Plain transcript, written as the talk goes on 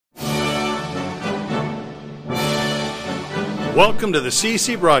Welcome to the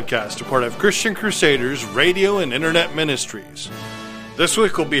CC Broadcast, a part of Christian Crusaders Radio and Internet Ministries. This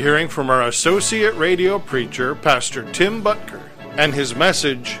week we'll be hearing from our associate radio preacher, Pastor Tim Butker, and his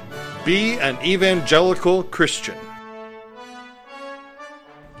message, Be an Evangelical Christian.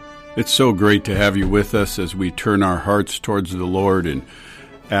 It's so great to have you with us as we turn our hearts towards the Lord and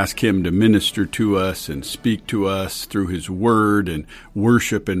ask Him to minister to us and speak to us through His Word and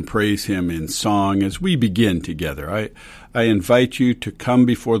worship and praise Him in song as we begin together. I invite you to come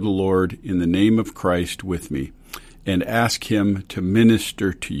before the Lord in the name of Christ with me and ask Him to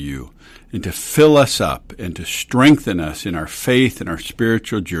minister to you and to fill us up and to strengthen us in our faith and our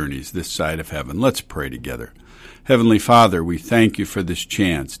spiritual journeys this side of heaven. Let's pray together. Heavenly Father, we thank you for this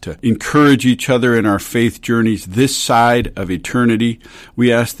chance to encourage each other in our faith journeys this side of eternity.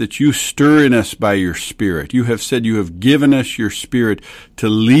 We ask that you stir in us by your Spirit. You have said you have given us your Spirit to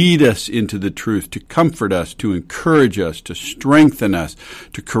lead us into the truth, to comfort us, to encourage us, to strengthen us,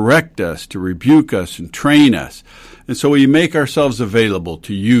 to correct us, to rebuke us and train us. And so we make ourselves available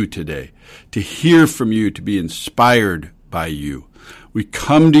to you today, to hear from you, to be inspired by you. We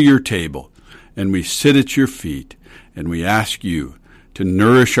come to your table and we sit at your feet, and we ask you to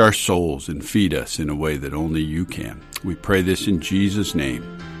nourish our souls and feed us in a way that only you can. We pray this in Jesus' name.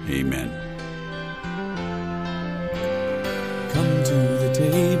 Amen. Come to the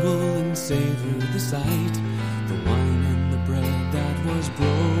table and savor the sight, the wine and the bread that was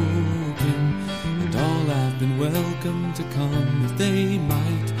broken, and all have been welcome to come if they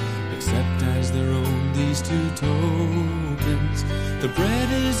might, accept as their own these two tokens. The bread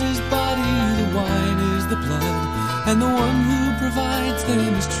is his body, the wine is the blood, and the one who provides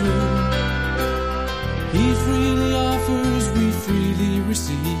them is true. He freely offers, we freely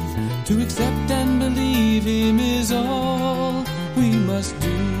receive. To accept and believe him is all we must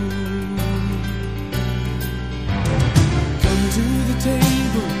do. Come to the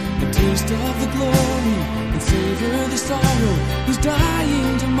table and taste of the glory, and savor the sorrow who's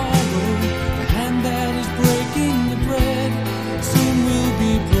dying tomorrow. The hand that is breaking the bread soon will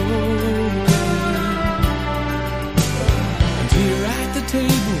be broken. And here at the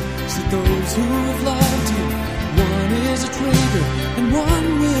table sit those who have loved him. One is a traitor and one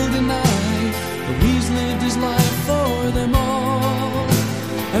will deny, but he's lived his life for them all,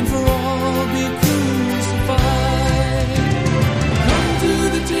 and for all be crucified. Come to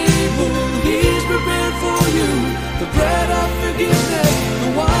the table, he's prepared for you, the bread of forgiveness,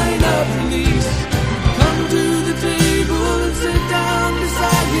 the wine of release. Come to the table and sit down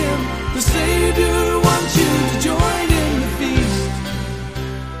beside him. The Savior wants you to join in the feast.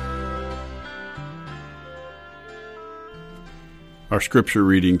 Our scripture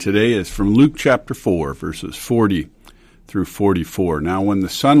reading today is from Luke chapter 4, verses 40 through 44. Now when the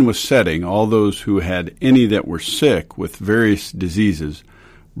sun was setting, all those who had any that were sick with various diseases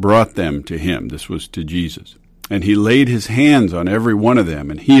brought them to him. This was to Jesus. And he laid his hands on every one of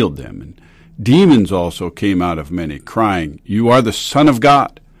them and healed them. And demons also came out of many, crying, "You are the Son of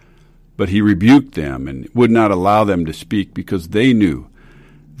God." But he rebuked them and would not allow them to speak, because they knew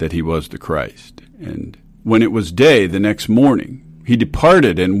that he was the Christ. And when it was day the next morning, he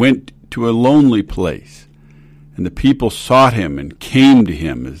departed and went to a lonely place. And the people sought him and came to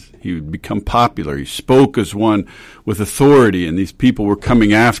him as he would become popular. He spoke as one with authority, and these people were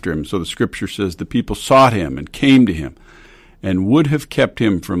coming after him. So the scripture says the people sought him and came to him and would have kept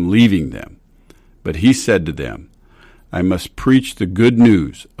him from leaving them. But he said to them, I must preach the good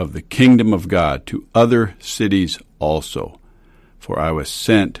news of the kingdom of God to other cities also, for I was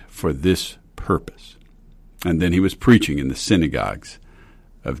sent for this purpose. And then he was preaching in the synagogues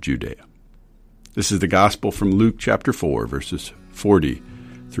of Judea. This is the gospel from Luke chapter 4, verses 40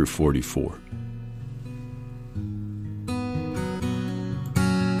 through 44.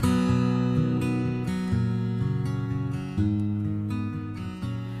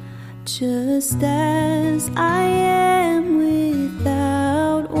 Just as I am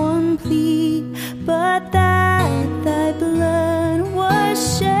without one plea, but that thy blood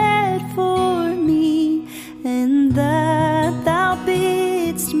was shed for me, and that thou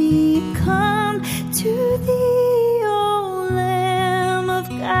bidst me come to thee, O Lamb of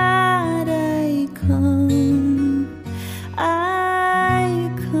God, I come, I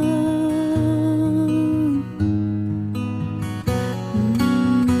come.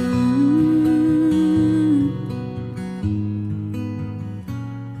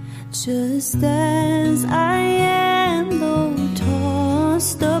 Just as I am, though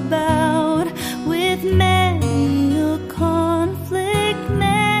tossed about with many a conflict,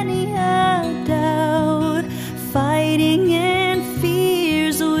 many a doubt, fighting and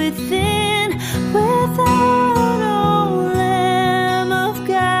fears within, without, O Lamb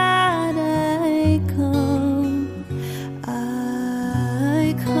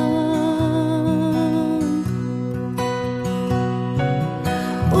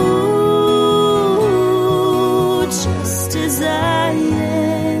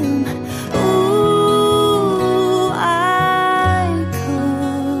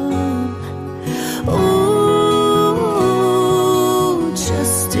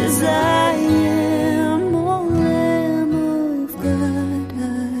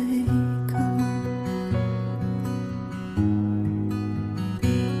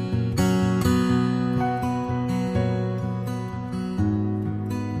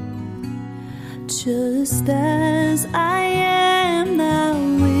Just as I am, thou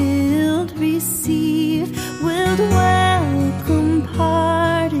wilt receive, wilt welcome,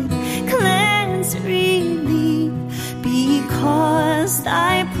 pardon, cleanse, relief, because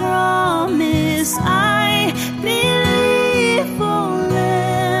thy promise I believe. O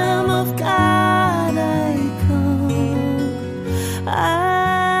Lamb of God, I come,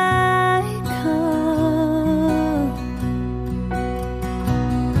 I come.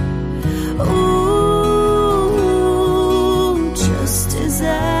 Ooh, just as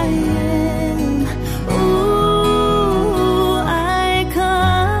I am, ooh, I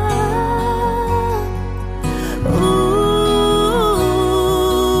come. Ooh,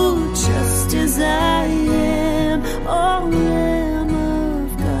 just as I am, oh Lamb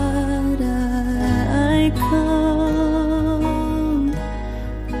of God, I come.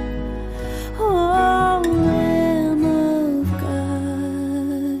 Oh Lamb of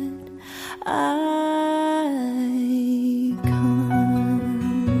God, I come.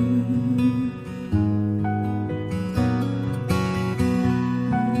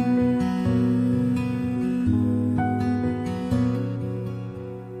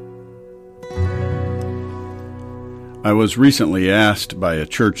 I was recently asked by a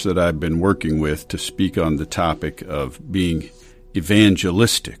church that I've been working with to speak on the topic of being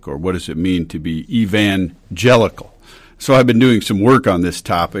evangelistic, or what does it mean to be evangelical. So I've been doing some work on this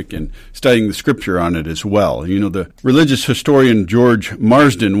topic and studying the scripture on it as well. You know, the religious historian George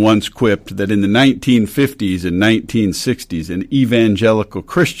Marsden once quipped that in the 1950s and 1960s, an evangelical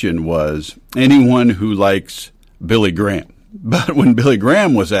Christian was anyone who likes Billy Graham. But when Billy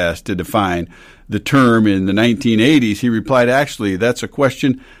Graham was asked to define the term in the 1980s, he replied, actually, that's a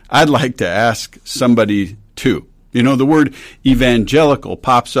question I'd like to ask somebody too. You know, the word evangelical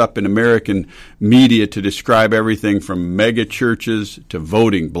pops up in American media to describe everything from mega churches to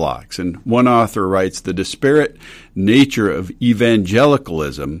voting blocks. And one author writes, the disparate nature of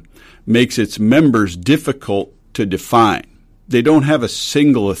evangelicalism makes its members difficult to define. They don't have a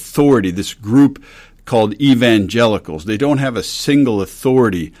single authority, this group called evangelicals. They don't have a single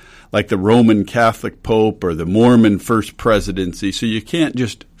authority like the Roman Catholic Pope or the Mormon First Presidency. So you can't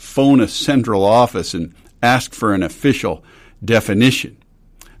just phone a central office and ask for an official definition.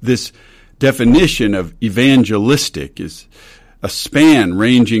 This definition of evangelistic is a span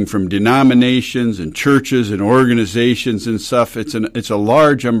ranging from denominations and churches and organizations and stuff. It's a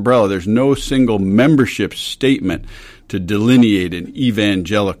large umbrella. There's no single membership statement to delineate an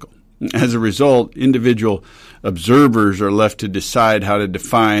evangelical. As a result, individual observers are left to decide how to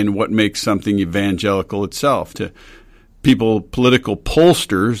define what makes something evangelical itself. To political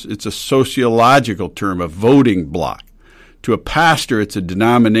pollsters, it's a sociological term, a voting bloc. To a pastor, it's a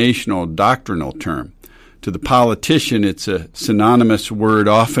denominational, doctrinal term. To the politician, it's a synonymous word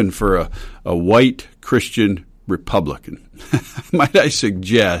often for a white Christian Republican. Might I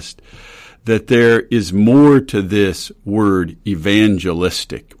suggest that there is more to this word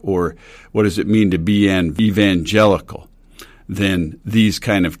evangelistic, or what does it mean to be an evangelical, than these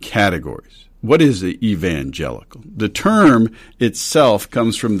kind of categories. What is the evangelical? The term itself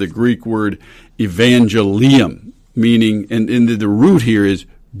comes from the Greek word evangelium, meaning, and the root here is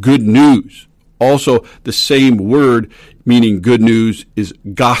good news. Also, the same word meaning good news is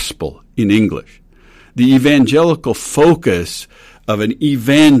gospel in English. The evangelical focus of an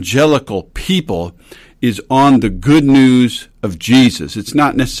evangelical people is on the good news of Jesus. It's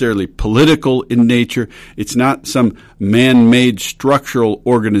not necessarily political in nature. It's not some man-made structural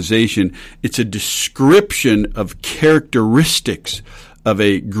organization. It's a description of characteristics of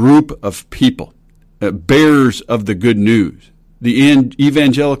a group of people, bearers of the good news. The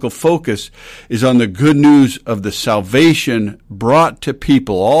evangelical focus is on the good news of the salvation brought to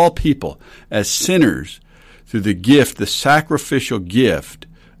people, all people, as sinners, through the gift, the sacrificial gift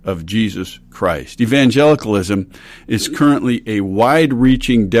of Jesus Christ. Evangelicalism is currently a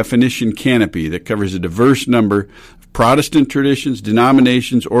wide-reaching definition canopy that covers a diverse number of Protestant traditions,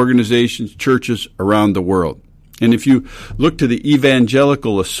 denominations, organizations, churches around the world. And if you look to the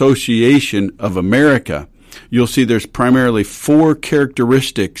Evangelical Association of America, you'll see there's primarily 4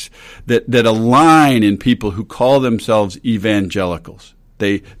 characteristics that align in people who call themselves evangelicals.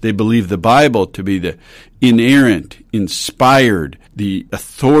 They believe the Bible to be the inerrant, inspired, the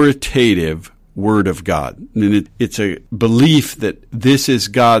authoritative Word of God. And it's a belief that this is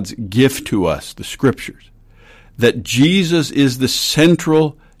God's gift to us, the Scriptures. That Jesus is the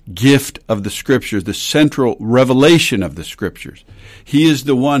central gift of the Scriptures, the central revelation of the Scriptures. He is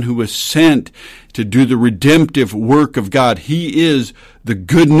the one who was sent to do the redemptive work of God. He is the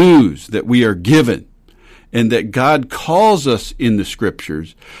good news that we are given. and that God calls us in the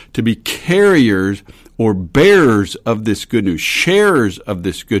Scriptures to be carriers or bearers of this good news, sharers of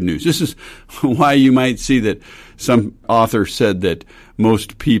this good news. This is why you might see that some author said that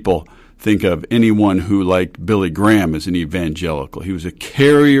most people think of anyone who liked Billy Graham as an evangelical. He was a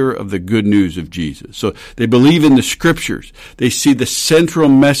carrier of the good news of Jesus. So they believe in the Scriptures. They see the central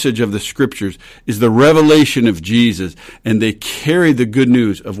message of the Scriptures is the revelation of Jesus, and they carry the good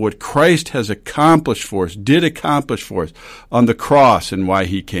news of what Christ has accomplished for us, did accomplish for us on the cross and why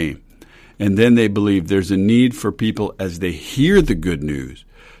he came. And then they believe there's a need for people as they hear the good news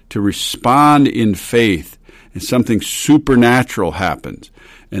to respond in faith, and something supernatural happens.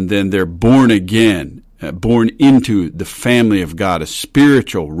 And then they're born again, born into the family of God, a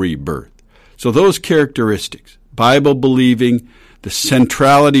spiritual rebirth. So those characteristics, Bible believing, the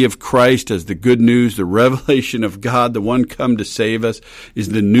centrality of Christ as the good news, the revelation of God, the one come to save us, is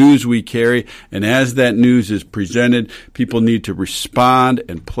the news we carry. And as that news is presented, people need to respond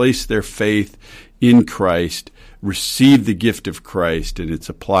and place their faith in Christ, receive the gift of Christ, and it's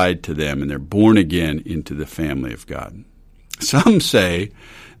applied to them, and they're born again into the family of God. Some say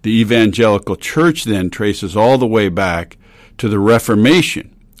the evangelical church then traces all the way back to the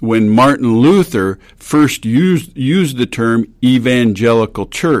Reformation, when Martin Luther first used the term evangelical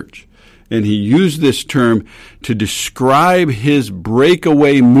church. And he used this term to describe his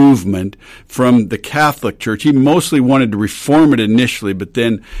breakaway movement from the Catholic Church. He mostly wanted to reform it initially, but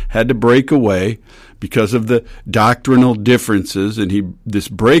then had to break away because of the doctrinal differences. And this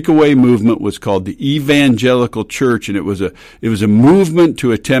breakaway movement was called the Evangelical Church, and it was a movement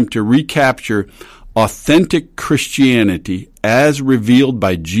to attempt to recapture authentic Christianity as revealed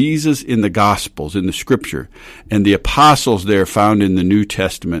by Jesus in the Gospels, in the Scripture, and the apostles there found in the New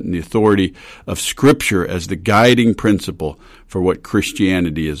Testament, and the authority of Scripture as the guiding principle for what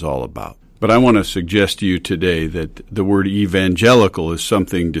Christianity is all about. But I want to suggest to you today that the word evangelical is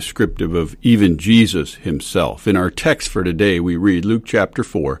something descriptive of even Jesus himself. In our text for today, we read Luke chapter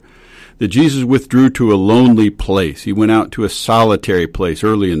 4, that Jesus withdrew to a lonely place. He went out to a solitary place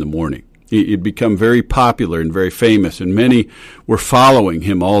early in the morning. He'd become very popular and very famous, and many were following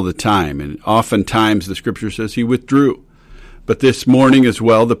him all the time. And oftentimes, the Scripture says he withdrew. But this morning as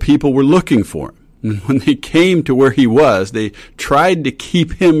well, the people were looking for him. And when they came to where he was, they tried to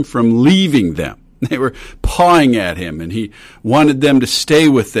keep him from leaving them. They were pawing at him, and he wanted them to stay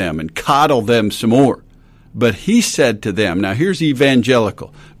with them and coddle them some more. But he said to them, now here's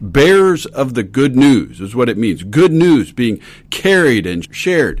evangelical, bearers of the good news is what it means. Good news being carried and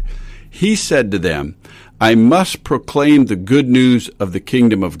shared. He said to them, I must proclaim the good news of the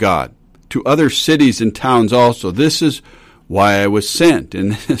kingdom of God to other cities and towns also. This is why I was sent.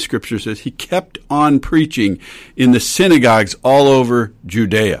 And the Scripture says he kept on preaching in the synagogues all over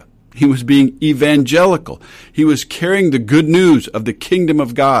Judea. He was being evangelical. He was carrying the good news of the kingdom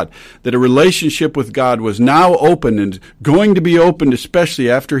of God, that a relationship with God was now open and going to be opened, especially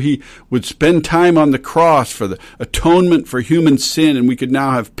after he would spend time on the cross for the atonement for human sin, and we could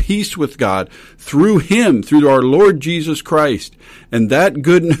now have peace with God through him, through our Lord Jesus Christ. And that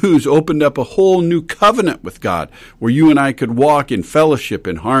good news opened up a whole new covenant with God, where you and I could walk in fellowship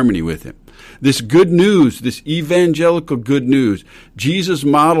and harmony with him. This good news, this evangelical good news, Jesus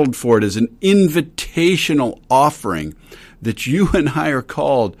modeled for it as an invitational offering that you and I are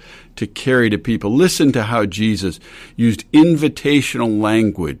called to carry to people. Listen to how Jesus used invitational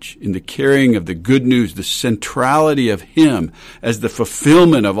language in the carrying of the good news, the centrality of him as the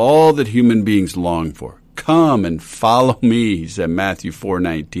fulfillment of all that human beings long for. Come and follow me, he said in Matthew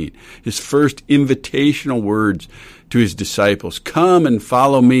 4:19. His first invitational words to his disciples. Come and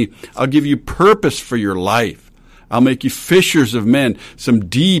follow me. I'll give you purpose for your life. I'll make you fishers of men. Some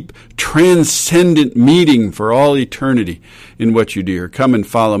deep, transcendent meaning for all eternity in what you do. Or come and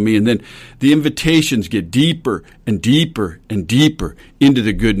follow me. And then the invitations get deeper and deeper and deeper into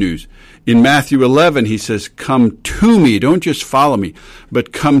the good news. In Matthew 11, he says, come to me. Don't just follow me,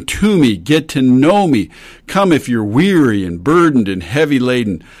 but come to me. Get to know me. Come if you're weary and burdened and heavy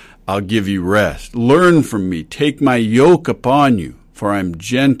laden. I'll give you rest. Learn from me. Take my yoke upon you, for I'm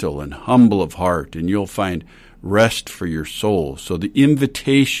gentle and humble of heart, and you'll find rest for your soul. So the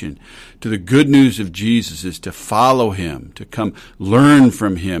invitation to the good news of Jesus is to follow him, to come learn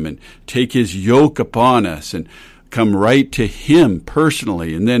from him and take his yoke upon us and come right to him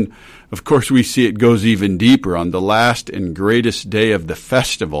personally. And then, of course, we see it goes even deeper. On the last and greatest day of the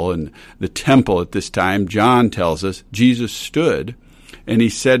festival in the temple at this time, John tells us, Jesus stood and he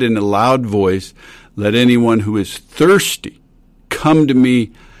said in a loud voice, let anyone who is thirsty come to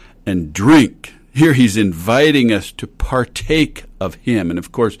me and drink. Here he's inviting us to partake of him. And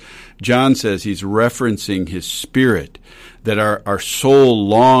of course, John says he's referencing his Spirit, that our soul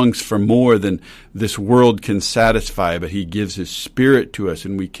longs for more than this world can satisfy, but he gives his Spirit to us,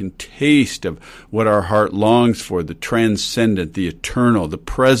 and we can taste of what our heart longs for, the transcendent, the eternal, the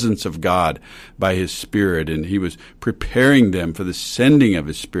presence of God by his Spirit. And he was preparing them for the sending of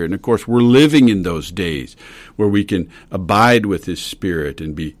his Spirit. And of course, we're living in those days where we can abide with his Spirit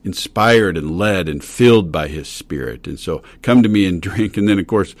and be inspired and led and filled by his Spirit. And so, come to me and drink. And then, of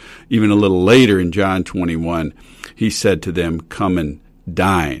course, even a little later in John 21, he said to them, come and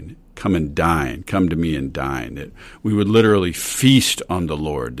dine. Come and dine. Come to me and dine. That we would literally feast on the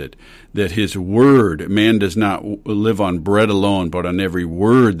Lord. That his word, man does not live on bread alone, but on every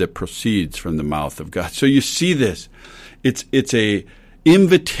word that proceeds from the mouth of God. So you see this. It's a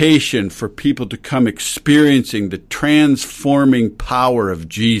invitation for people to come experiencing the transforming power of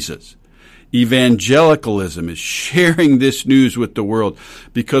Jesus. Evangelicalism is sharing this news with the world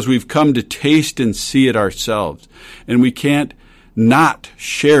because we've come to taste and see it ourselves, and we can't not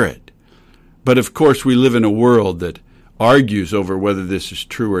share it. But of course, we live in a world that argues over whether this is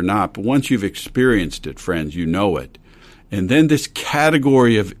true or not. But once you've experienced it, friends, you know it. And then this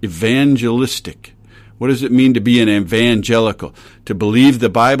category of evangelistic. What does it mean to be an evangelical? To believe the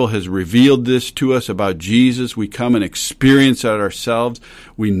Bible has revealed this to us about Jesus. We come and experience it ourselves.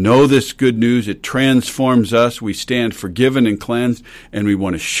 We know this good news. It transforms us. We stand forgiven and cleansed, and we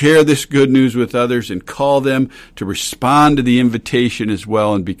want to share this good news with others and call them to respond to the invitation as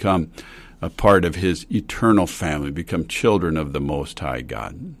well and become a part of his eternal family, become children of the Most High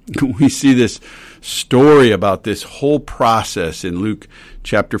God. We see this story about this whole process in Luke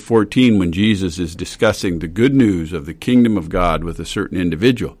chapter 14 when Jesus is discussing the good news of the kingdom of God with a certain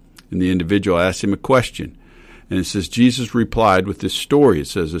individual. And the individual asks him a question. And it says, Jesus replied with this story. It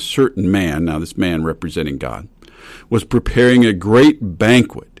says, a certain man, now this man representing God, was preparing a great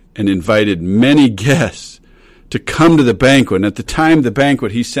banquet and invited many guests to come to the banquet. And at the time of the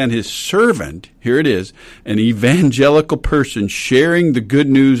banquet, he sent his servant, here it is, an evangelical person sharing the good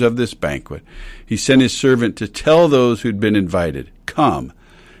news of this banquet. He sent his servant to tell those who'd been invited, come,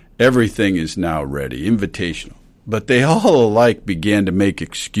 everything is now ready, invitational. But they all alike began to make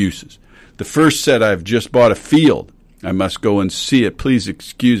excuses. The first said, I've just bought a field. I must go and see it. Please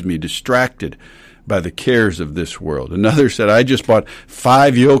excuse me, distracted by the cares of this world. Another said, I just bought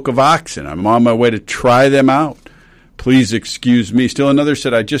 5 yoke of oxen. I'm on my way to try them out. Please excuse me. Still another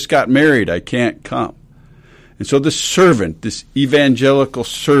said, I just got married. I can't come. And so the servant, this evangelical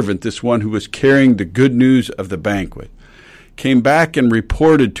servant, this one who was carrying the good news of the banquet, came back and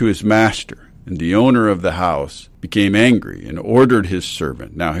reported to his master. And the owner of the house became angry and ordered his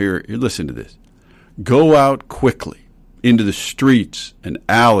servant. Now here, listen to this. Go out quickly into the streets and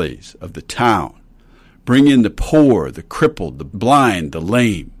alleys of the town. Bring in the poor, the crippled, the blind, the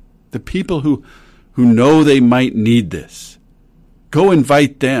lame, the people who know they might need this. Go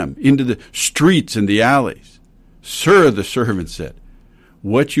invite them into the streets and the alleys. Sir, the servant said,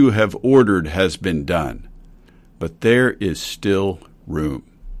 what you have ordered has been done, but there is still room.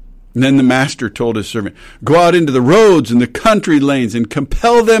 And then the master told his servant, go out into the roads and the country lanes and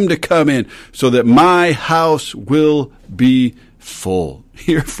compel them to come in so that my house will be full.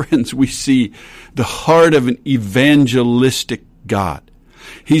 Here, friends, we see the heart of an evangelistic God.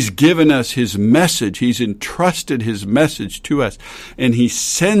 He's given us his message. He's entrusted his message to us, and he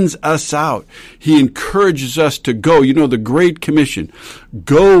sends us out. He encourages us to go. You know, the Great Commission,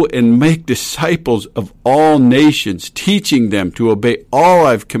 go and make disciples of all nations, teaching them to obey all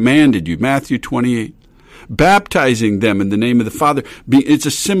I've commanded you, Matthew 28. Baptizing them in the name of the Father. It's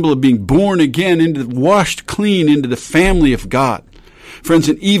a symbol of being born again, washed clean into the family of God. Friends,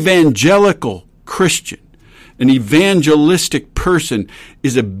 an evangelical Christian, an evangelistic person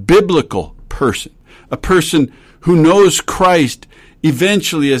is a biblical person, a person who knows Christ.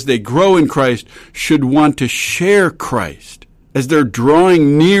 Eventually, as they grow in Christ, should want to share Christ as they're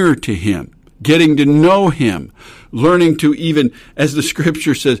drawing near to him, getting to know him, learning to even, as the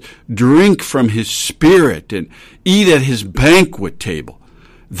scripture says, drink from his Spirit and eat at his banquet table.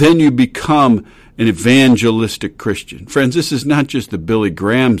 Then you become an evangelistic Christian. Friends, this is not just the Billy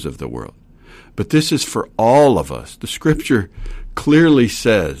Grahams of the world, but this is for all of us. The scripture clearly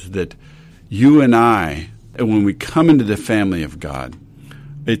says that you and I, when we come into the family of God,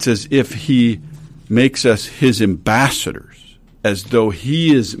 it's as if he makes us his ambassadors, as though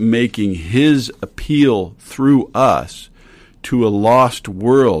he is making his appeal through us to a lost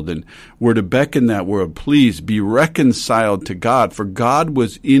world. And we're to beckon that world, please be reconciled to God, for God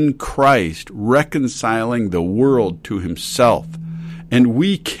was in Christ reconciling the world to himself, And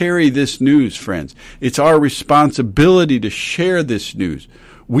we carry this news, friends. It's our responsibility to share this news.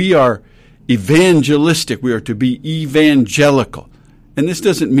 We are evangelistic. We are to be evangelical. And this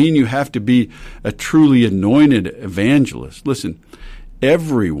doesn't mean you have to be a truly anointed evangelist. Listen,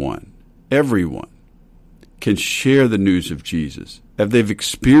 everyone can share the news of Jesus. If they've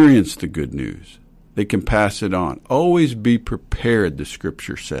experienced the good news, they can pass it on. Always be prepared, the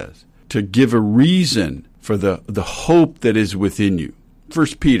Scripture says, to give a reason for the hope that is within you. 1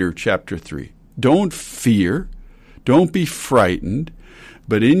 Peter chapter 3. Don't fear, don't be frightened,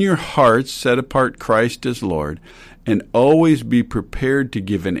 but in your hearts set apart Christ as Lord, and always be prepared to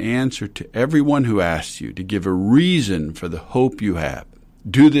give an answer to everyone who asks you, to give a reason for the hope you have.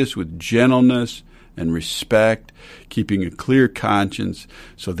 Do this with gentleness and respect, keeping a clear conscience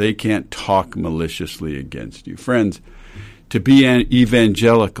so they can't talk maliciously against you. Friends, to be an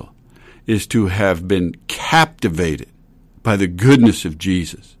evangelical is to have been captivated by the goodness of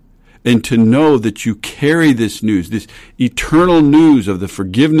Jesus, and to know that you carry this news, this eternal news of the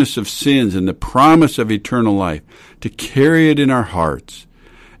forgiveness of sins and the promise of eternal life, to carry it in our hearts,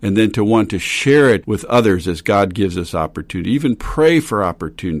 and then to want to share it with others as God gives us opportunity. Even pray for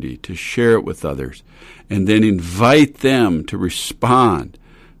opportunity to share it with others, and then invite them to respond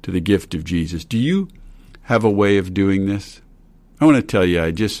to the gift of Jesus. Do you have a way of doing this? I want to tell you,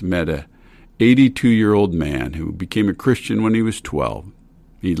 I just met a 82-year-old man who became a Christian when he was 12.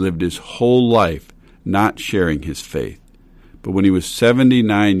 He lived his whole life not sharing his faith. But when he was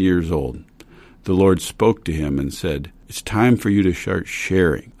 79 years old, the Lord spoke to him and said, "It's time for you to start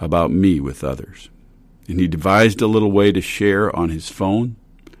sharing about me with others." And he devised a little way to share on his phone,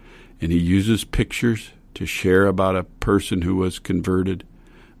 and he uses pictures to share about a person who was converted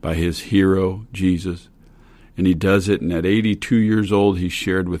by his hero, Jesus. And he does it, and at 82 years old, he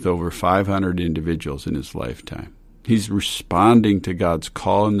shared with over 500 individuals in his lifetime. He's responding to God's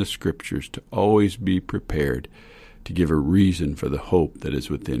call in the Scriptures to always be prepared to give a reason for the hope that is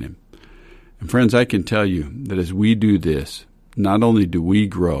within him. And friends, I can tell you that as we do this, not only do we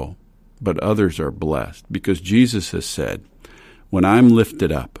grow, but others are blessed, because Jesus has said, when I'm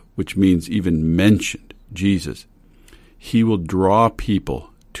lifted up, which means even mentioned Jesus, he will draw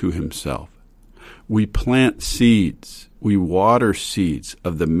people to himself. We plant seeds, we water seeds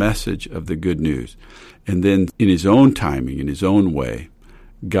of the message of the good news, and then in his own timing, in his own way,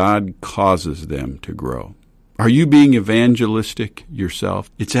 God causes them to grow. Are you being evangelistic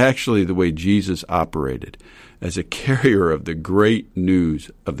yourself? It's actually the way Jesus operated, as a carrier of the great news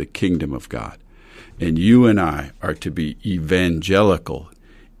of the kingdom of God. And you and I are to be evangelical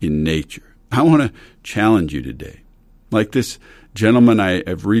in nature. I want to challenge you today. Like this gentleman I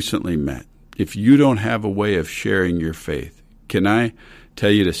have recently met, if you don't have a way of sharing your faith, can I tell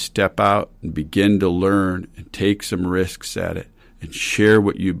you to step out and begin to learn and take some risks at it and share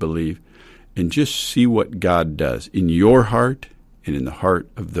what you believe and just see what God does in your heart and in the heart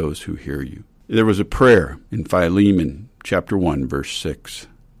of those who hear you? There was a prayer in Philemon chapter 1, verse 6.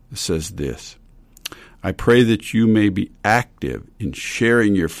 It says this, "I pray that you may be active in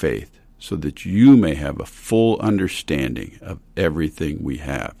sharing your faith so that you may have a full understanding of everything we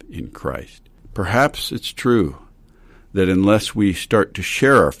have in Christ." Perhaps it's true that unless we start to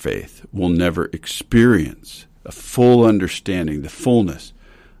share our faith, we'll never experience a full understanding, the fullness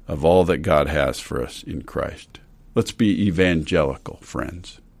of all that God has for us in Christ. Let's be evangelical,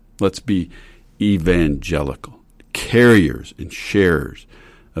 friends. Let's be evangelical, carriers and sharers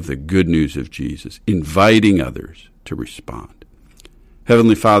of the good news of Jesus, inviting others to respond.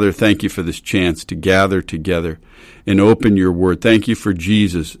 Heavenly Father, thank you for this chance to gather together and open your word. Thank you for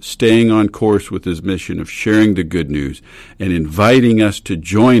Jesus staying on course with his mission of sharing the good news and inviting us to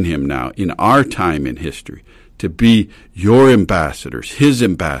join him now in our time in history, to be your ambassadors, his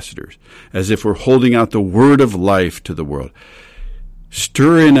ambassadors, as if we're holding out the word of life to the world.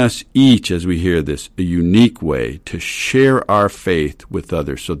 Stir in us each, as we hear this, a unique way to share our faith with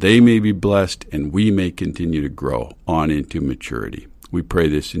others so they may be blessed and we may continue to grow on into maturity. We pray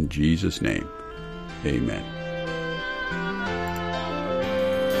this in Jesus' name. Amen.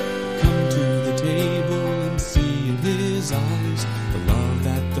 Come to the table and see in his eyes the love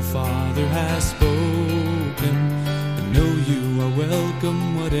that the Father has spoken. And know you are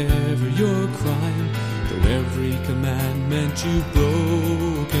welcome, whatever your crime, though every commandment you've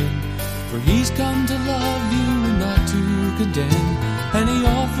broken. For he's come to love you and not to condemn, and he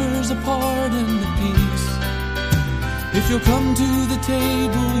offers a pardon and peace. If you'll come to the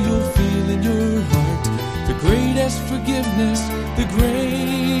table, you'll feel in your heart the greatest forgiveness, the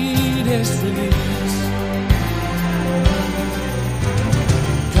greatest release.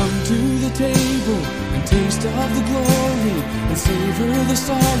 Come to the table and taste of the glory and savor the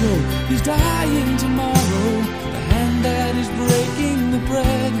sorrow. He's dying tomorrow. The hand that is breaking the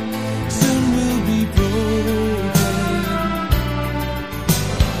bread soon will be broken.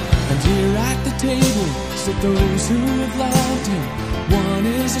 And here at the table sit those who have loved him. One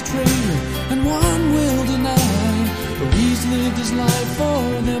is a traitor and one will deny, for he's lived his life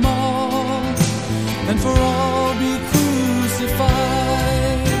for them all, and for all be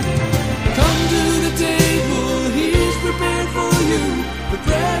crucified. Come to the table, he's prepared for you, the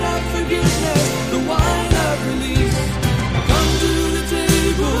bread of forgiveness, the wine of release. Come to the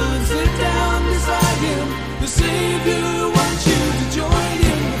table and sit down beside him, the Savior wants you to join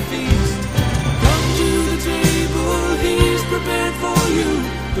in the feast. Come to the table, he's prepared for you,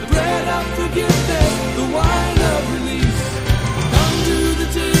 the bread of forgiveness, the wine of release. Come to the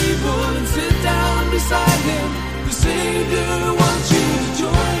table and sit down beside him, the Savior wants you to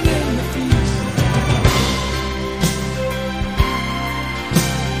join in the feast.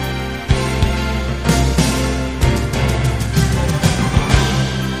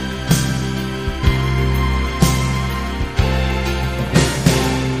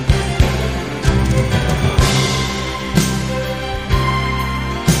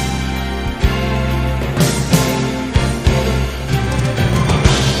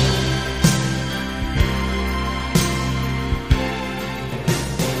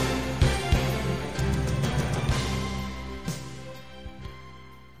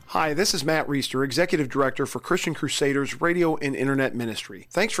 Hi, this is Matt Reister, Executive Director for Christian Crusaders Radio and Internet Ministry.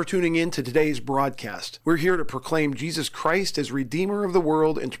 Thanks for tuning in to today's broadcast. We're here to proclaim Jesus Christ as Redeemer of the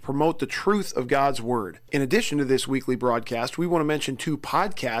world and to promote the truth of God's Word. In addition to this weekly broadcast, we want to mention 2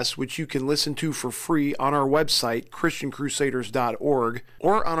 podcasts which you can listen to for free on our website, ChristianCrusaders.org,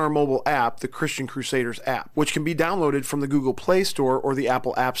 or on our mobile app, the Christian Crusaders app, which can be downloaded from the Google Play Store or the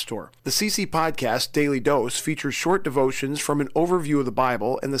Apple App Store. The CC Podcast Daily Dose features short devotions from an overview of the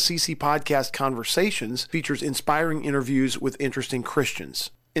Bible, and the CC Podcast Conversations features inspiring interviews with interesting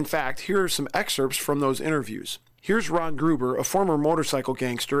Christians. In fact, here are some excerpts from those interviews. Here's Ron Gruber, a former motorcycle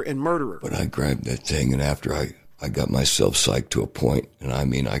gangster and murderer. But I grabbed that thing, and after I got myself psyched to a point, and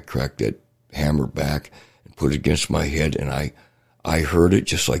I cracked that hammer back and put it against my head, and I heard it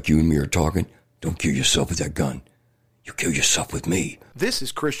just like you and me are talking. Don't kill yourself with that gun. You kill yourself with me. This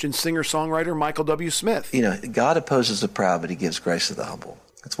is Christian singer-songwriter Michael W. Smith. You know, God opposes the proud, but he gives grace to the humble.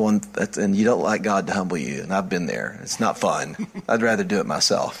 And you don't like God to humble you, and I've been there. It's not fun. I'd rather do it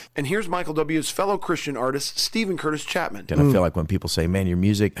myself. And here's Michael W.'s fellow Christian artist, Stephen Curtis Chapman. And I feel like when people say, man, your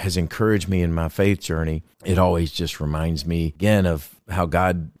music has encouraged me in my faith journey, it always just reminds me again of how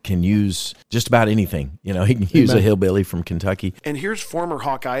God can use just about anything. You know, he can use a hillbilly from Kentucky. And here's former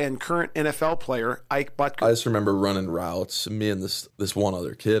Hawkeye and current NFL player Ike Butker. I just remember running routes. Me and this one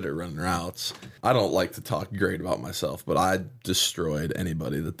other kid are running routes. I don't like to talk great about myself, but I destroyed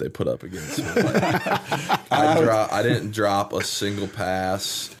anybody that they put up against me. I didn't drop a single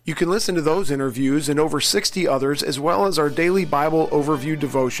pass. You can listen to those interviews and over 60 others, as well as our daily Bible overview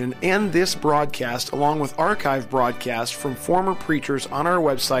devotion and this broadcast, along with archive broadcasts from former preachers on our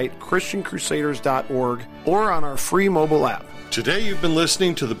website, ChristianCrusaders.org, or on our free mobile app. Today you've been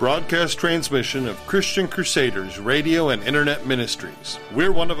listening to the broadcast transmission of Christian Crusaders Radio and Internet Ministries.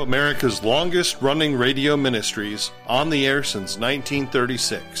 We're one of America's longest-running radio ministries, on the air since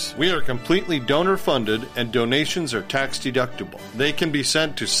 1936. We are completely donor-funded and donations are tax-deductible. They can be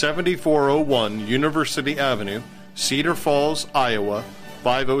sent to 7401 University Avenue, Cedar Falls, Iowa,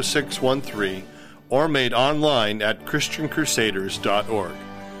 50613, or made online at ChristianCrusaders.org.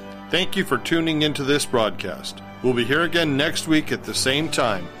 Thank you for tuning into this broadcast. We'll be here again next week at the same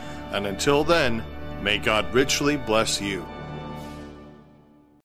time, and until then, may God richly bless you.